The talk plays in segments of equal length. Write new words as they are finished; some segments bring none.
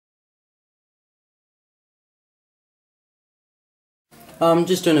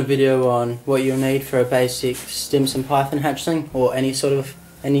Just doing a video on what you'll need for a basic Stimson python hatchling, or any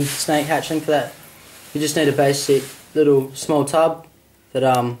snake hatchling for that. You just need a basic little small tub that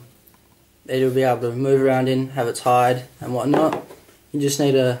it'll be able to move around in, have its hide and whatnot. You just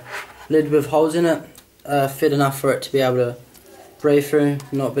need a lid with holes in it, fit enough for it to be able to breathe through,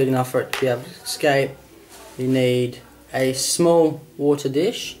 not big enough for it to be able to escape. You need a small water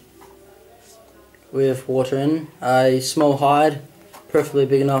dish with water in, a small hide, preferably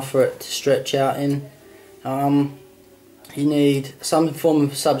big enough for it to stretch out in. You need some form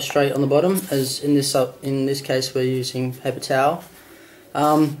of substrate on the bottom, as in this case we're using paper towel.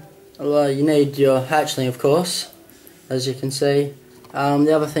 You need your hatchling, of course, as you can see.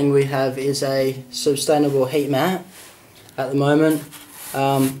 The other thing we have is a sustainable heat mat at the moment.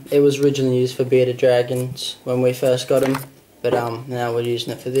 It was originally used for bearded dragons when we first got them, but now we're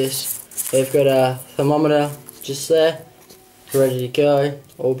using it for this. We've got a thermometer just there, ready to go,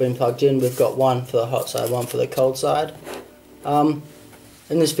 all been plugged in. We've got one for the hot side, one for the cold side. In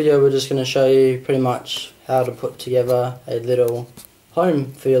this video we're just going to show you pretty much how to put together a little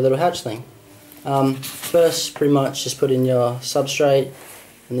home for your little hatchling. First, pretty much just put in your substrate,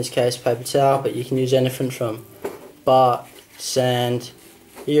 in this case paper towel, but you can use anything from bark, sand.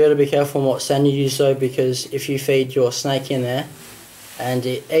 You got to be careful on what sand you use though, because if you feed your snake in there and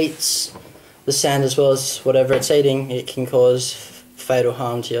it eats the sand as well as whatever it's eating, it can cause fatal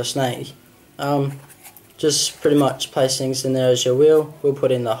harm to your snake. Just pretty much place things in there as you will. We'll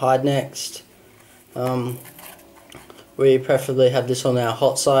put in the hide next. We preferably have this on our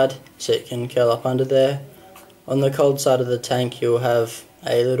hot side so it can curl up under there. On the cold side of the tank you'll have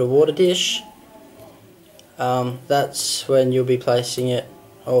a little water dish. That's when you'll be placing it,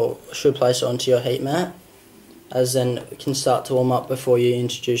 or should place it onto your heat mat, as then it can start to warm up before you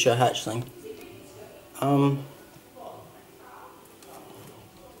introduce your hatchling.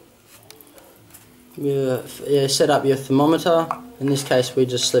 You set up your thermometer. In this case we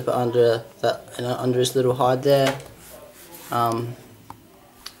just slip it under under his little hide there.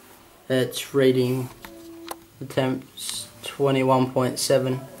 It's reading the temp's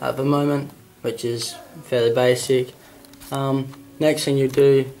 21.7 at the moment, which is fairly basic. Next thing you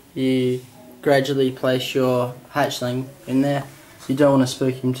do, you gradually place your hatchling in there. You don't want to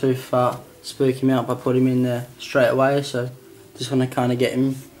spook him too far, spook him out by putting him in there straight away, so just want to kind of get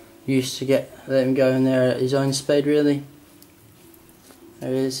him used to let him go in there at his own speed really.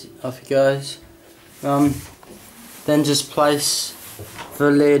 There he is, off he goes. Then just place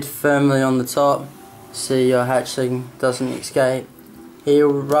the lid firmly on the top so your hatchling doesn't escape.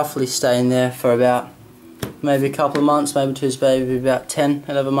 He'll roughly stay in there for about maybe a couple of months, maybe to his baby about 10,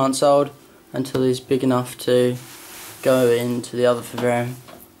 11 months old, until he's big enough to go into the other vivarium.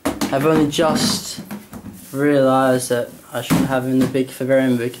 I've only just realised that I should have him in the big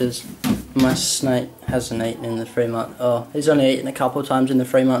vivarium because my snake hasn't eaten in the 3 months. Oh, he's only eaten a couple of times in the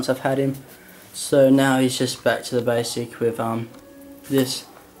 3 months I've had him. So now he's just back to the basic with this,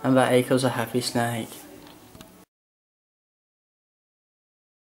 and that equals a happy snake.